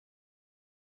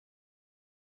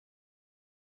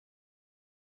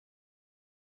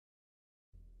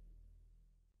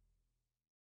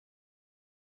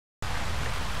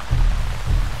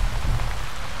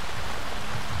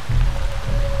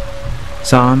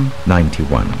Psalm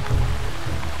 91.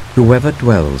 Whoever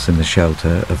dwells in the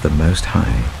shelter of the Most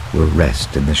High will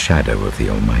rest in the shadow of the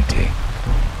Almighty.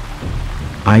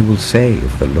 I will say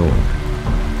of the Lord,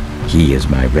 He is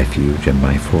my refuge and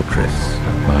my fortress,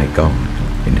 my God,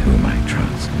 in whom I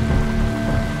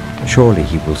trust. Surely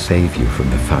He will save you from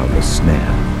the foulest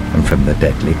snare and from the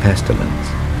deadly pestilence.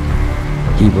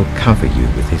 He will cover you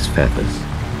with His feathers,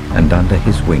 and under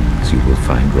His wings you will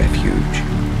find refuge.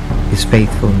 His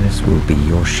faithfulness will be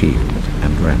your shield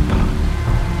and rampart.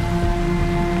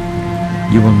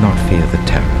 You will not fear the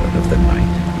terror of the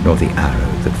night, nor the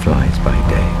arrow that flies by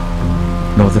day,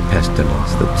 nor the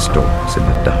pestilence that stalks in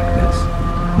the darkness,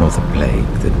 nor the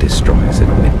plague that destroys at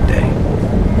midday.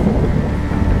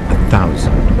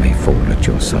 1,000 may fall at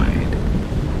your side,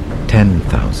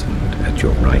 10,000 at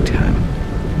your right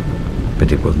hand,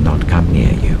 but it will not come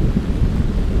near you.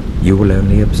 You will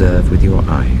only observe with your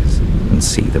eyes and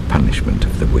see the punishment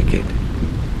of the wicked.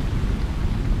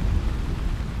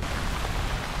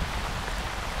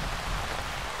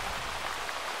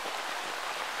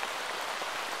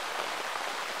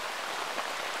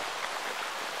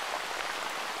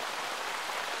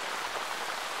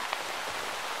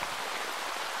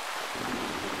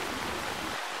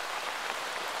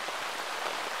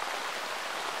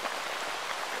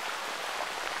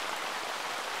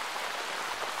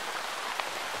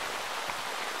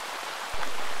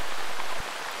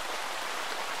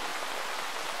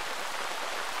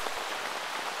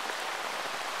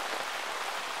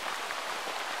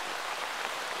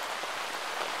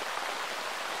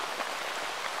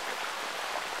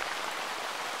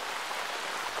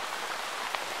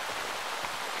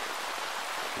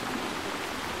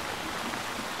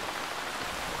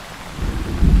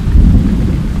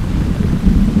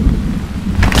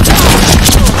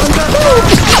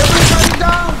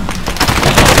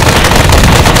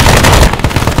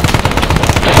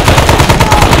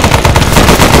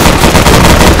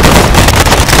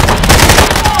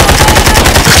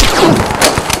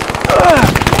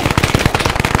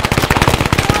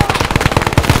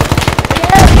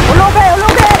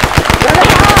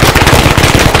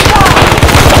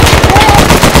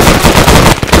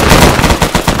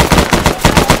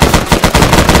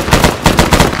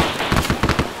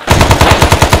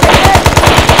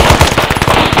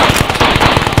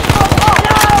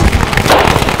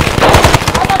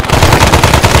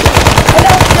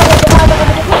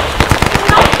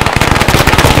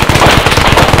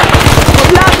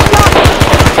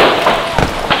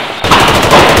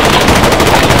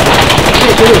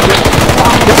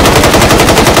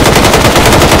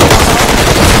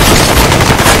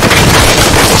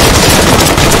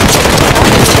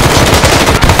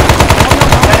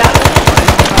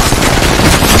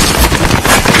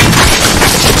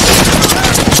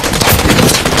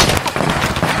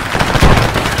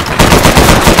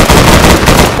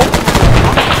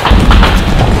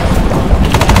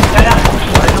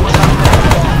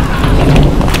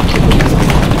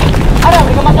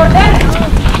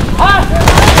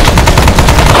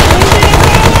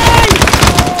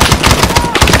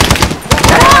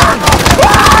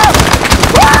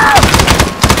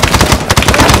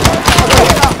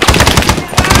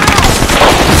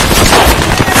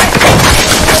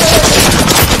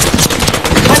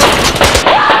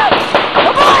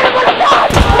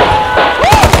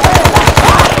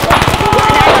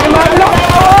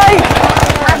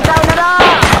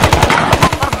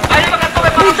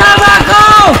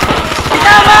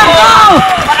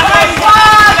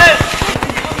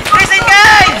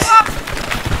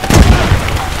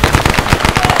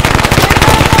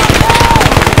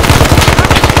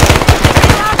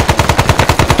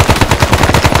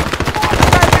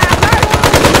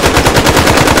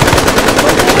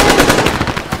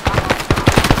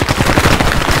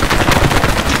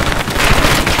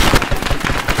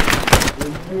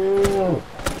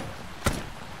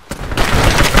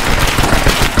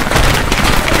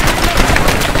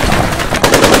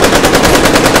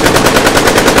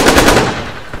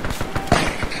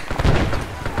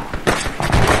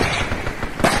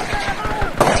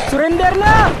 Surrender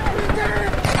na!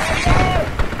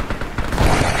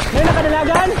 May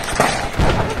nakadalagan?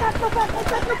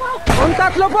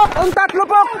 Untat lupok! Untat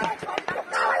lupok!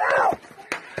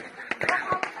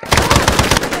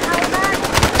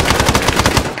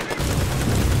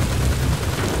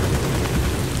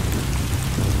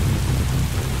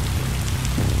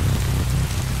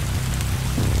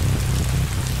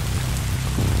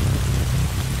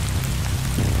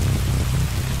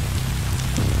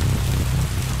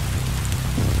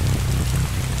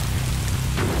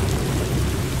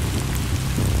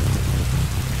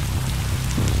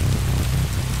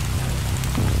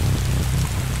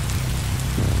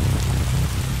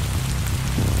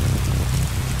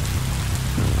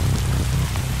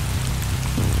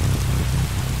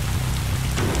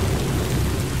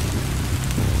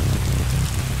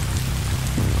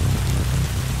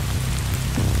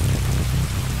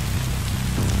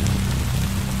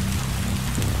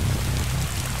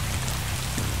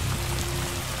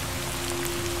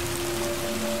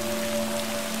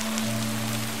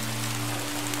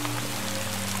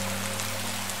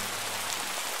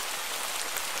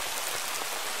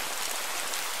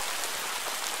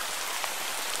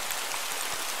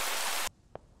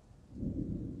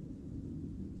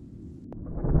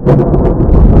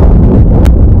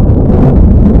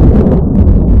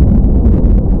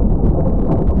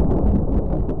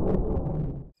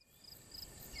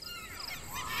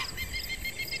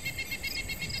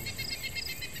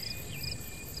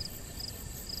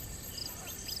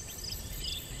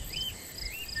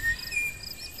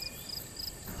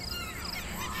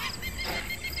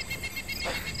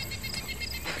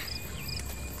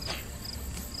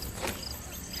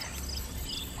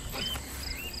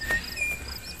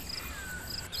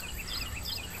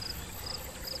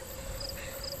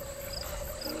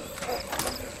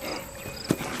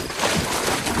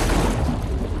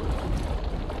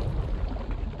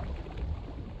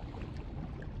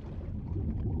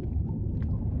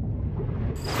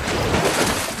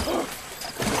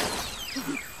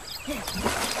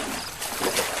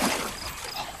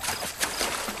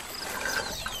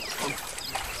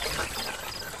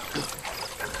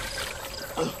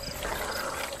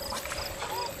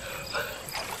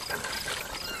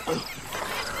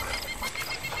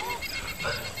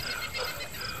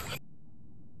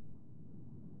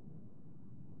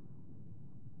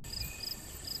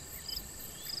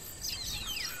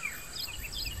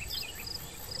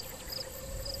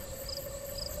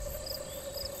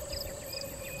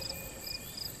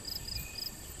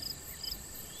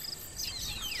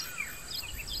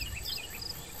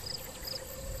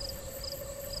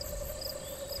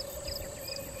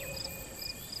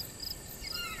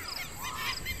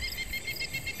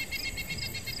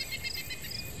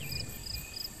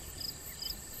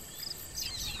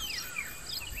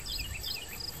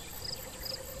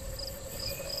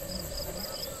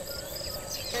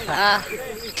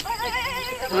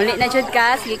 Muli na jud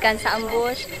ka, gikan sa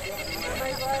ambush.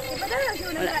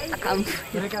 Wala ta kampo.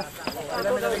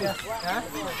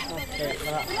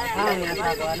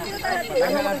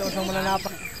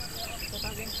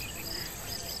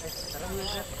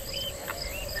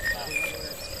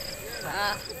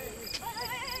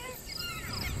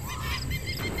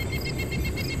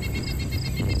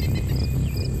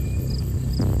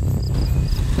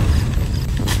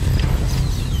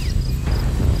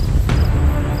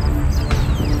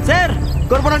 Sir!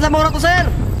 Korporal Zamora to, sir!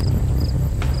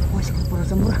 Oh, si Korporal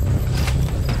Zamora.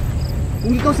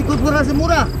 Kung ikaw si Korporal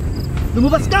Zamora,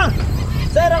 lumabas ka!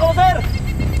 Sir, ako, sir!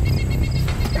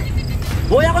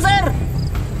 Buhay ako, sir!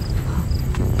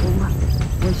 Oo nga,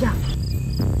 buhay siya.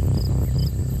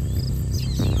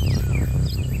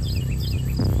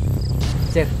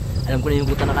 Sir, alam ko na yung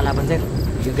ruta ng kalaban, sir.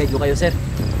 I-guide ko kayo, sir.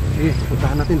 Sige,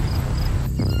 puntahan natin.